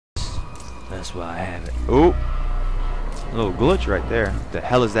That's why I have it. Oh, a little glitch right there. What the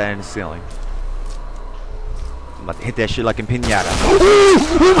hell is that in the ceiling? I'm about to hit that shit like a pinata.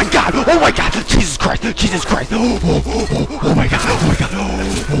 Oh, oh my god! Oh my god! Jesus Christ! Jesus Christ! Oh, oh, oh, oh my god! Oh my god!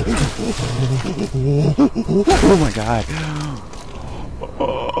 Oh my god! Oh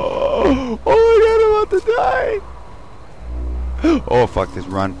my god! I'm about to die! Oh fuck this!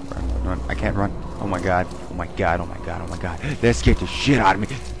 Run! Run! Run! I can't run! Oh my god! Oh my god! Oh my god! Oh my god! That scared the shit out of me!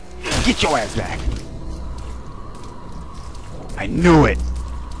 Get your ass back! I knew it!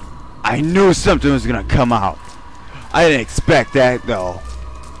 I knew something was gonna come out. I didn't expect that though.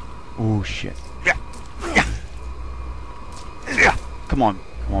 Oh shit. Yeah. Yeah. Yeah. Come on.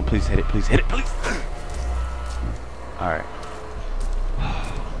 Come on, please hit it. Please hit it. Please. Alright.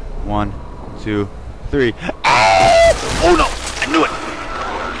 1, 2, 3. Ah! Oh no! I knew it!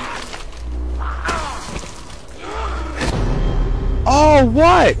 Oh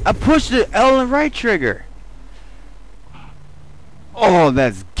what? I pushed the L and right trigger. Oh,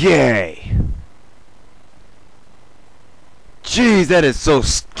 that's gay. Jeez, that is so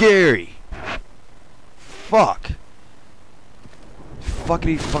scary. Fuck.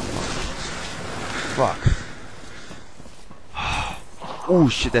 Fuckity fuck. Fuck. Oh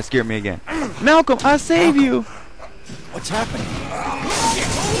shit, that scared me again. Malcolm, I save you. What's happening?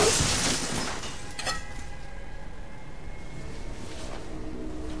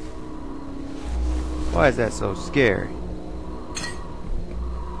 Why is that so scary?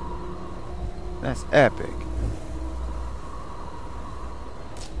 That's epic.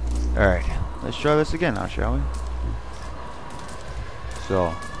 Alright, let's try this again now, shall we?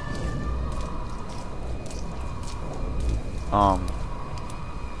 So,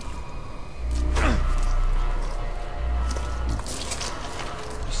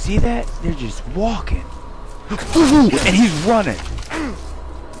 you see that? They're just walking. Ooh, and he's running.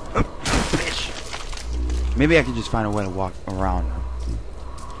 Bitch. Maybe I can just find a way to walk around him.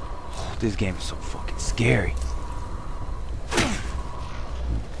 Oh, this game is so fucking scary.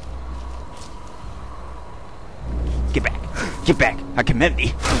 Get back! Get back! I commend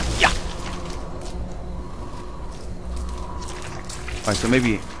thee! Yeah! Alright, so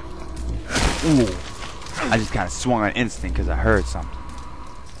maybe... Ooh! I just kind of swung on instinct because I heard something.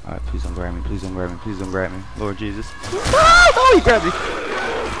 Alright, please don't grab me, please don't grab me, please don't grab me. Lord Jesus. Oh, he grabbed me!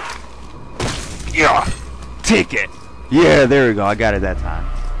 Yeah! Take it! Yeah, there we go, I got it that time.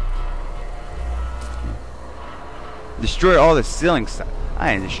 Destroy all the ceiling stuff.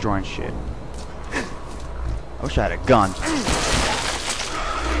 I ain't destroying shit. I wish I had a gun.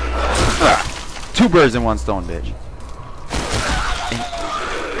 Two birds in one stone, bitch.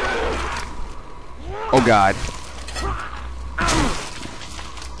 Oh god.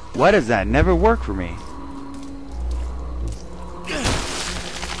 Why does that never work for me?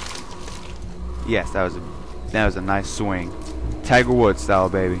 Yes, that was a nice swing. Tiger Woods style,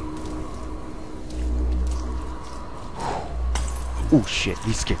 baby. Oh shit,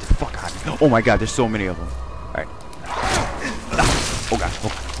 he scared the fuck out of me. Oh my god, there's so many of them. Alright. Oh god,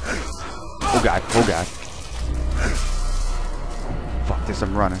 oh god, oh god. Fuck this,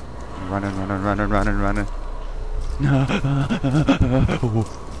 I'm running. I'm running.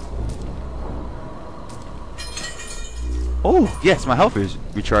 Oh, yes, my health is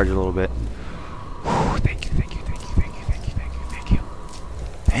recharged a little bit.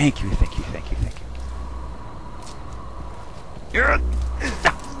 Thank you.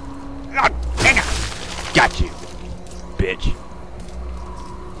 Got you, bitch.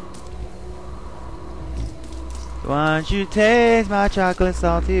 Why don't you taste my chocolate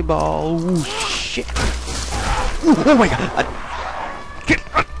salty ball? Ooh, shit. Ooh, oh my god.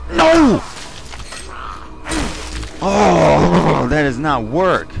 No! Oh, that does not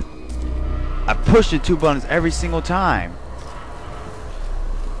work. I pushed the two buttons every single time.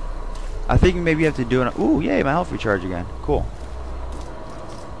 I think maybe you have to do it. Ooh, yay, my health recharge again. Cool.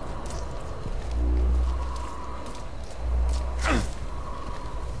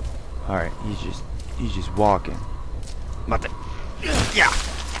 Alright, he's just walking. Yeah!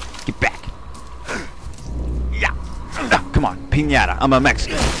 Get back! Yeah! Come on, piñata. I'm a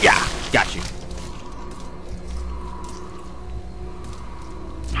Mexican. Yeah! Got you.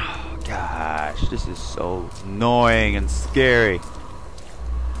 Oh, gosh, this is so annoying and scary.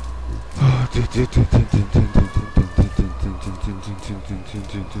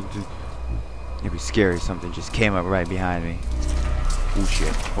 It'd be scary if something just came up right behind me. Oh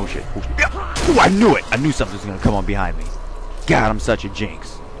shit, oh shit, oh shit. Oh, I knew it! I knew something was gonna come on behind me. God, I'm such a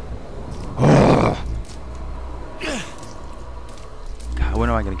jinx. Ugh. God, when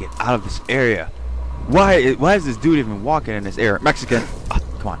am I gonna get out of this area? Why is this dude even walking in this area? Mexican! Oh,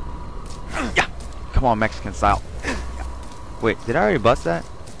 come on. Come on, Mexican style. Wait, did I already bust that?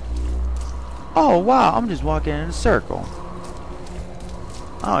 Oh wow, I'm just walking in a circle.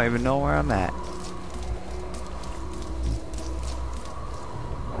 I don't even know where I'm at.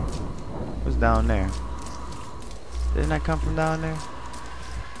 What's down there? Didn't I come from down there?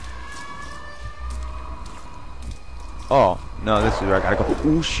 Oh, no, this is where I gotta go.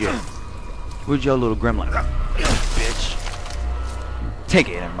 Oh shit. Where's your little gremlin? Bitch. Take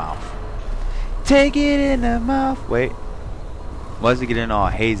it in the mouth. Take it in the mouth. Wait. Why is it getting all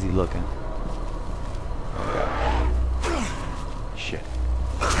hazy looking? Shit.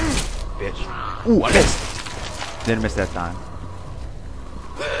 Bitch. Ooh, I missed. Didn't miss that time.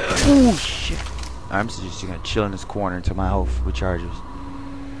 Ooh, shit. I'm just gonna chill in this corner until my health recharges.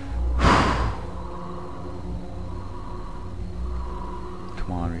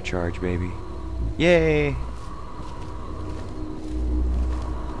 Come on, recharge, baby. Yay!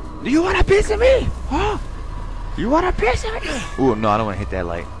 Do you wanna piss at me? Huh? You wanna piss at me? Ooh, no, I don't wanna hit that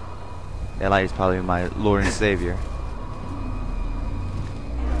light. That light is probably my Lord and Savior.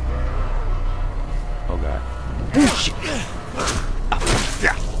 Oh god. Ooh, shit.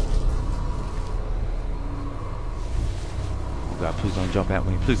 Yeah. Oh god, please don't jump at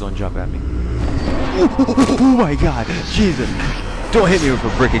me. Please don't jump at me. Oh my god, Jesus. Don't hit me with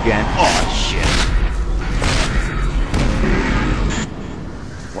a brick again. Oh shit.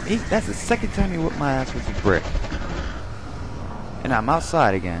 Well, that's the second time he whipped my ass with a brick. And I'm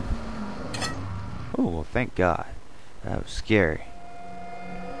outside again. Oh, well, thank God. That was scary.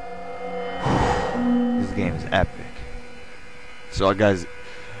 This game is epic. So guys,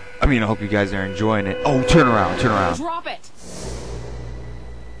 I hope you guys are enjoying it. Oh, turn around, turn around. Drop it.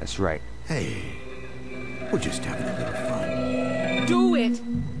 That's right. Hey, we're just having a little fun. Do it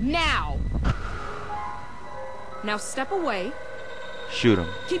now. Now step away. Shoot him.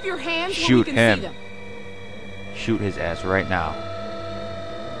 Keep your hands where Shoot we can him. see them. Shoot his ass right now.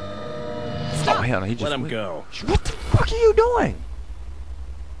 Stop. Oh hell no, he just Let him go. What the fuck are you doing?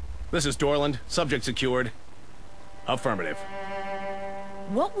 This is Dorland. Subject secured. Affirmative.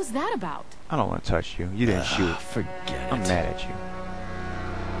 What was that about? I don't want to touch you. You didn't shoot. Forget it. I'm mad at you.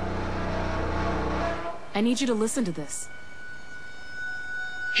 I need you to listen to this.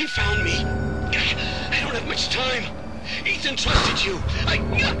 He found me. I don't have much time. Ethan trusted you. Oh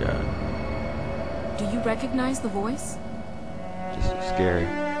my god. Do you recognize the voice? Just so scary.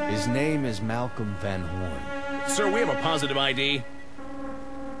 His name is Malcolm Van Horn. Sir, we have a positive ID.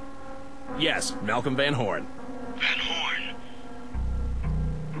 Yes, Malcolm Van Horn. Van Horn.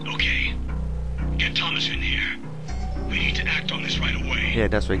 Okay. Get Thomas in here. We need to act on this right away. Yeah,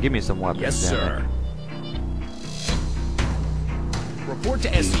 that's right. Give me some weapons. Yes, damn sir. it. Report to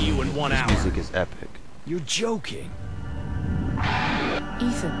SCU in 1 This hour. music is epic. You're joking.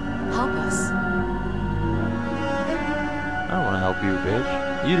 Ethan, help us. I don't want to help you, bitch.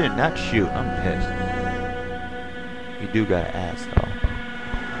 You did not shoot. I'm pissed. You do gotta ask, though.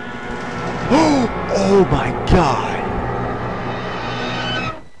 Oh my god!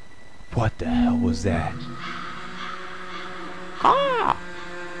 What the hell was that? Ah!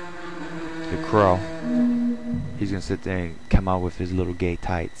 The crow. He's gonna sit there and come out with his little gay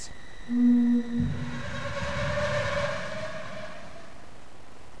tights.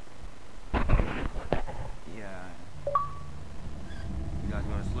 Yeah. You guys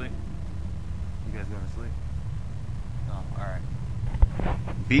going to sleep? You guys going to sleep? Oh, alright.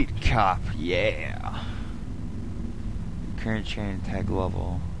 Beat cop, yeah. Current chain attack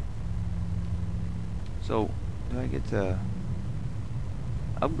level. So, do I get to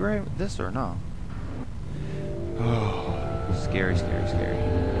upgrade this or no? Oh, scary, scary, scary.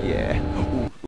 Yeah. Ooh.